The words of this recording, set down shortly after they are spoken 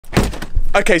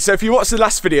Okay, so if you watched the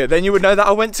last video, then you would know that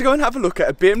I went to go and have a look at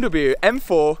a BMW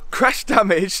M4 crash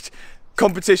damaged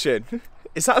competition.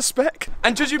 Is that a spec?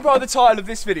 And judging by the title of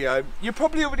this video, you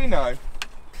probably already know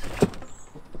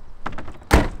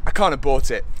I can't have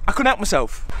bought it. I couldn't help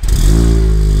myself.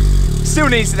 Still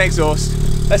needs an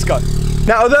exhaust. Let's go.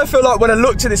 Now, although I feel like when I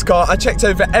looked at this car, I checked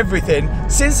over everything,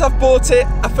 since I've bought it,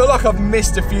 I feel like I've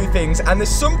missed a few things, and there's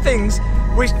some things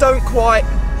which don't quite,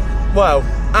 well,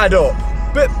 add up.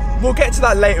 But we'll get to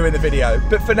that later in the video.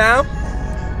 But for now,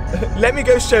 let me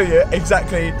go show you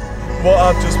exactly what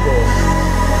I've just bought.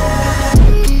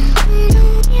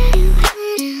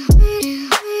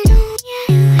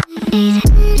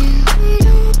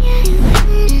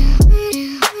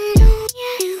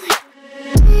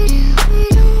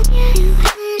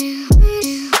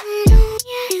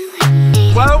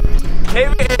 Well,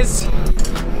 here it is,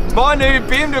 my new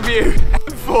BMW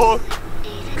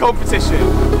M4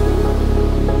 Competition.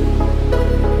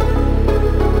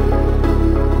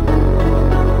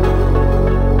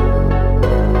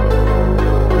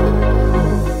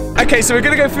 Okay, so we're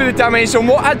going to go through the damage and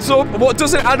what adds up, what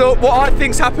doesn't add up, what I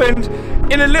think's happened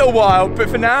in a little while, but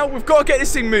for now, we've got to get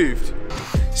this thing moved.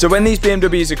 So when these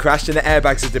BMWs are crashed and the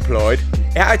airbags are deployed,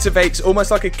 it activates almost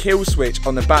like a kill switch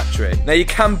on the battery. Now you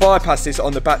can bypass this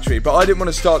on the battery, but I didn't want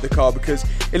to start the car because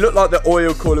it looked like the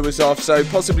oil cooler was off, so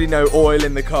possibly no oil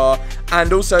in the car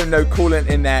and also no coolant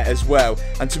in there as well.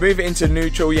 And to move it into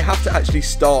neutral, you have to actually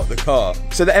start the car.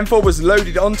 So the M4 was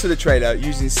loaded onto the trailer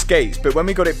using skates, but when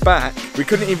we got it back, we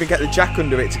couldn't even get the jack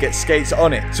under it to get skates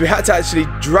on it. So we had to actually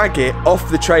drag it off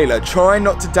the trailer, trying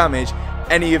not to damage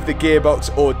any of the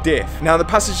gearbox or diff. Now the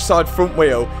passenger side front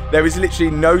wheel, there is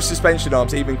literally no suspension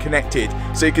arms even connected,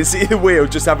 so you can see the wheel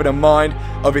just having a mind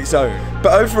of its own.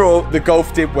 But overall, the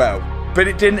Golf did well, but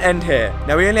it didn't end here.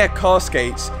 Now we only had car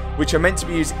skates, which are meant to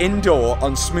be used indoor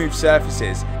on smooth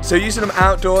surfaces, so using them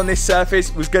outdoor on this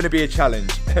surface was going to be a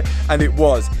challenge, and it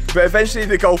was. But eventually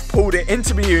the Golf pulled it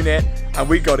into my unit and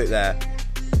we got it there.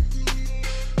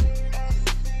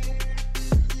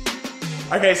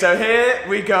 Okay, so here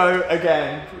we go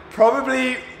again.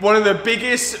 Probably one of the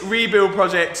biggest rebuild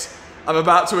projects I'm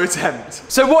about to attempt.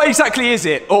 So what exactly is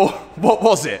it, or what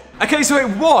was it? Okay, so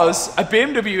it was a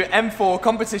BMW M4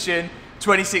 Competition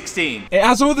 2016. It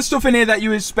has all the stuff in here that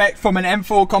you expect from an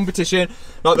M4 Competition,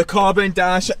 like the carbon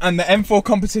dash and the M4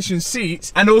 Competition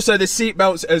seats, and also the seat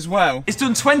belts as well. It's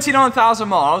done 29,000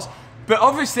 miles. But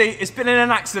obviously, it's been in an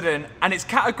accident and it's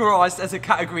categorized as a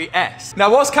Category S.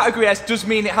 Now, whilst Category S does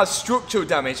mean it has structural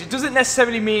damage, it doesn't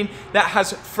necessarily mean that it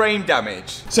has frame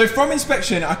damage. So from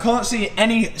inspection, I can't see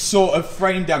any sort of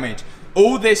frame damage.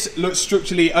 All this looks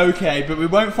structurally okay, but we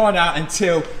won't find out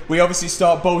until we obviously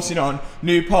start bolting on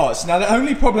new parts. Now, the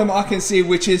only problem I can see,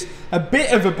 which is a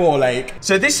bit of a ball ache,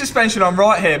 so this suspension arm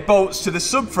right here bolts to the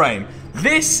subframe.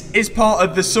 This is part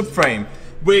of the subframe,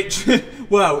 which,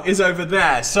 well, is over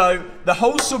there. So the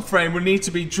whole subframe will need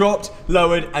to be dropped,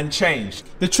 lowered and changed.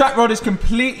 The track rod is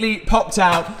completely popped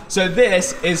out, so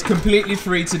this is completely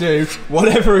free to do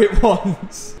whatever it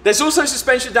wants. There's also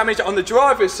suspension damage on the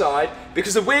driver's side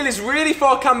because the wheel is really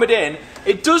far cambered in.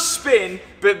 It does spin,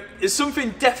 but there's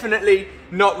something definitely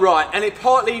not right, and it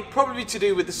partly probably to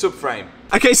do with the subframe.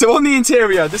 Okay, so on the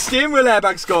interior, the steering wheel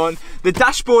airbag's gone, the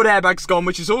dashboard airbag's gone,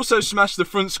 which has also smashed the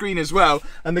front screen as well,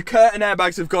 and the curtain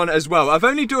airbags have gone as well. I've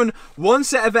only done one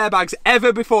set of airbags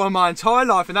ever before in my entire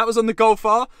life, and that was on the Golf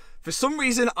R. For some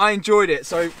reason, I enjoyed it,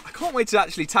 so I can't wait to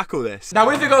actually tackle this. Now,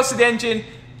 with regards to the engine,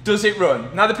 does it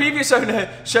run? Now, the previous owner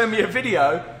showed me a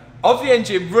video of the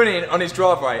engine running on his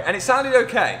driveway, and it sounded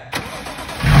okay.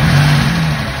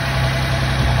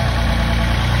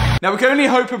 Now we can only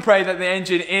hope and pray that the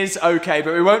engine is okay,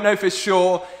 but we won't know for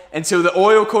sure until the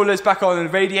oil cooler's back on and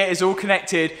the radiator's all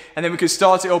connected, and then we can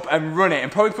start it up and run it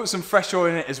and probably put some fresh oil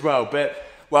in it as well. But,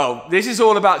 well, this is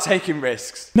all about taking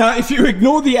risks. Now, if you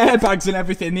ignore the airbags and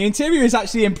everything, the interior is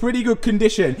actually in pretty good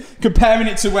condition, comparing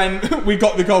it to when we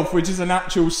got the Golf, which is an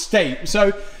actual state.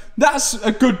 So that's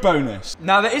a good bonus.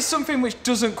 Now, there is something which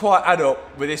doesn't quite add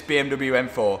up with this BMW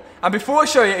M4. And before I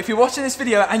show you, if you're watching this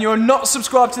video and you're not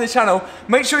subscribed to the channel,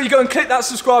 make sure you go and click that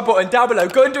subscribe button down below.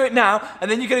 Go and do it now,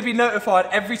 and then you're going to be notified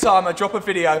every time I drop a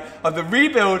video of the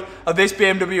rebuild of this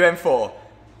BMW M4.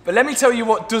 But let me tell you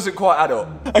what doesn't quite add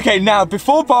up. Okay, now,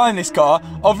 before buying this car,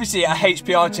 obviously I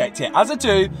HPR checked it, as I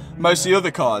do most of the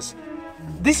other cars.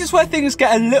 This is where things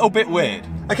get a little bit weird.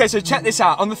 Okay, so check this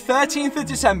out. On the 13th of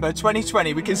December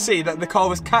 2020, we can see that the car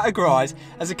was categorised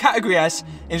as a Category S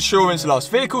insurance loss.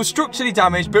 Vehicle structurally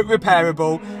damaged but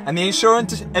repairable, and the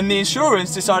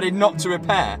insurance decided not to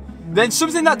repair. Then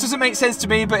something that doesn't make sense to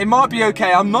me, but it might be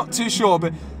okay, I'm not too sure,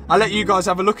 but I'll let you guys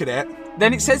have a look at it.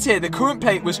 Then it says here the current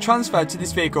plate was transferred to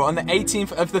this vehicle on the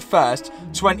 18th of the 1st,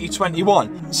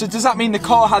 2021. So does that mean the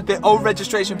car had the old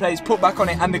registration plates put back on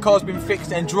it and the car's been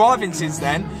fixed and driving since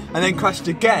then and then crashed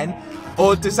again?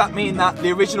 Or does that mean that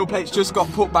the original plates just got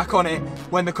put back on it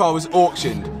when the car was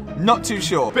auctioned? Not too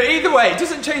sure. But either way, it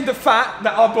doesn't change the fact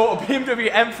that I bought a BMW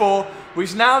M4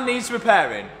 which now needs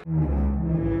repairing.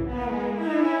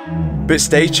 But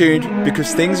stay tuned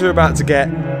because things are about to get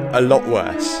a lot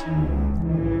worse.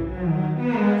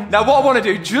 Now what I want to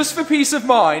do, just for peace of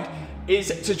mind, is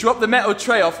to drop the metal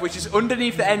tray off which is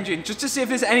underneath the engine, just to see if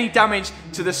there's any damage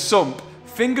to the sump.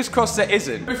 Fingers crossed there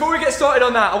isn't. Before we get started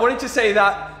on that, I wanted to say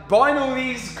that buying all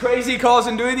these crazy cars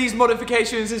and doing these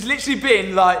modifications has literally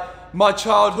been like my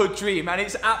childhood dream, and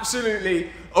it's absolutely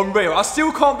unreal. I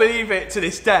still can't believe it to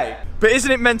this day. But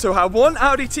isn't it mental how one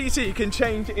Audi TT can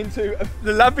change into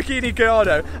the Lamborghini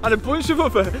Gallardo and a bunch of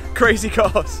other crazy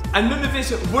cars? And none of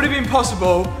this would have been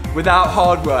possible without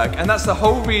hard work, and that's the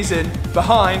whole reason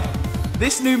behind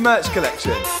this new merch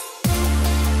collection.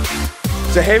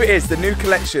 So here it is, the new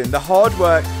collection, the hard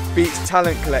work beats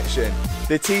talent collection.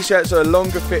 The t-shirts are a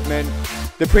longer fitment,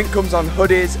 the print comes on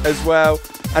hoodies as well,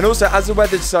 and also as the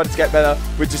weather decided to get better,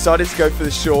 we decided to go for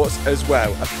the shorts as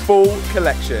well. A full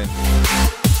collection.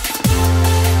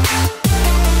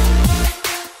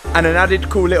 And an added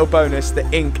cool little bonus, the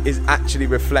ink is actually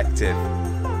reflective.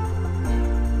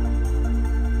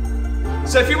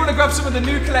 So if you want to grab some of the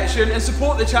new collection and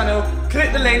support the channel,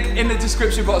 click the link in the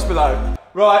description box below.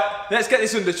 Right, let's get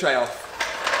this under tray off.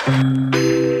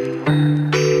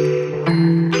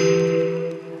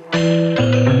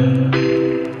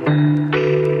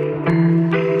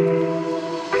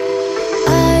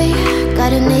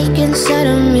 Inside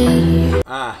of me.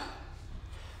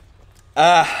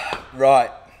 Right.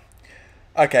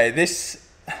 Okay, this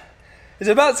is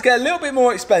about to get a little bit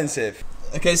more expensive.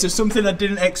 Okay, so something I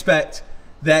didn't expect.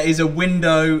 There is a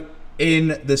window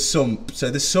in the sump. So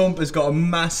the sump has got a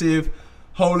massive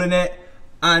hole in it,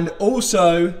 and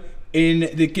also in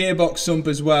the gearbox sump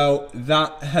as well,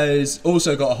 that has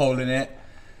also got a hole in it.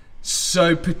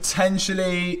 So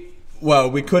potentially, well,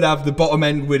 we could have the bottom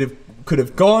end could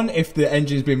have gone if the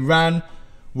engine's been ran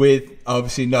with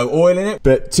obviously no oil in it.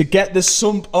 But to get the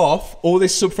sump off, all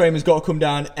this subframe has got to come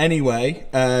down anyway,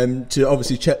 to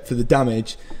obviously check for the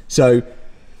damage. So,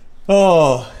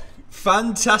 oh,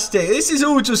 fantastic. This is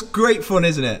all just great fun,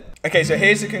 isn't it? Okay, so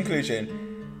here's the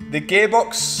conclusion. The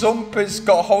gearbox sump has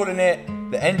got a hole in it,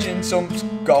 the engine sump's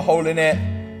got a hole in it.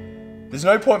 There's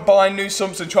no point buying new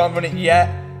sumps and try and run it yet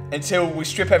until we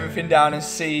strip everything down and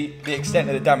see the extent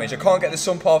of the damage. I can't get the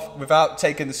sump off without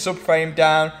taking the subframe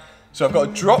down, so I've got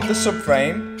to drop the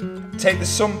subframe, take the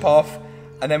sump off,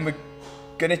 and then we're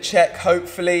gonna check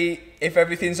hopefully if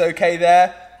everything's okay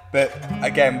there. But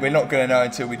again, we're not gonna know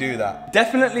until we do that.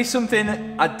 Definitely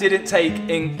something I didn't take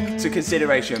into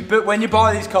consideration, but when you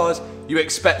buy these cars, you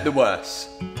expect the worst,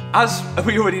 as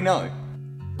we already know.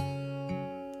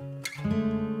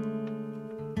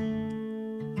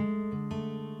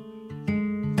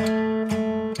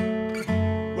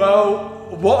 Well,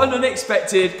 what an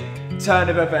unexpected turn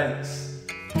of events.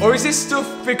 Or is this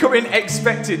stuff becoming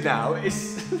expected now?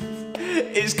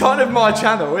 It's kind of my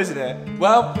channel, isn't it?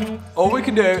 Well, all we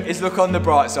can do is look on the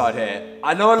bright side here.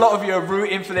 I know a lot of you are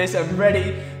rooting for this and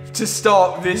ready to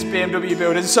start this BMW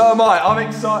build, and so am I. I'm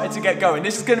excited to get going.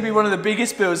 This is going to be one of the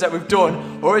biggest builds that we've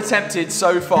done or attempted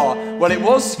so far. Well, it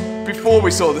was before we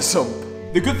saw the sump.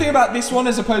 The good thing about this one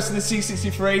as opposed to the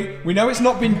C63, we know it's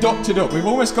not been doctored up. We've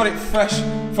almost got it fresh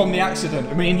from the accident.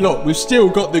 I mean, look, we've still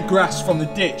got the grass from the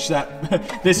ditch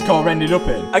that this car ended up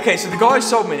in. Okay, so the guy who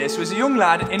sold me this was a young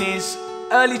lad in his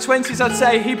early 20s, I'd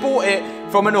say. He bought it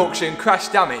from an auction, crash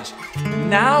damage.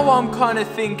 Now I'm kind of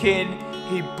thinking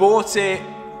he bought it,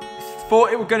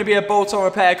 thought it was going to be a bolt-on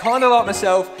repair, kind of like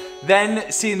myself,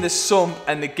 then seen the sump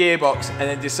and the gearbox and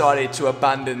then decided to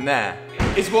abandon there.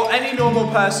 It's what any normal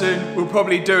person would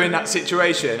probably do in that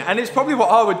situation, and it's probably what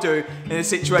I would do in a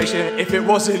situation if it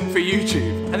wasn't for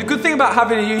YouTube. And the good thing about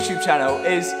having a YouTube channel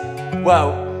is,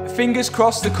 well, fingers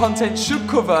crossed the content should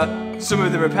cover some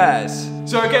of the repairs.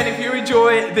 So again, if you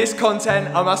enjoy this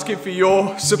content, I'm asking for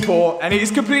your support, and it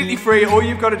is completely free. All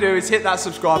you've got to do is hit that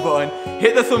subscribe button,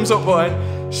 hit the thumbs up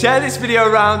button, share this video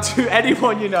around to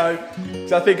anyone you know,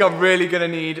 because I think I'm really gonna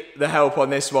need the help on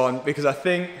this one, because I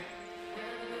think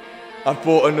I've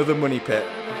bought another money pit.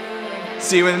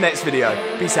 See you in the next video.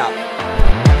 Peace out.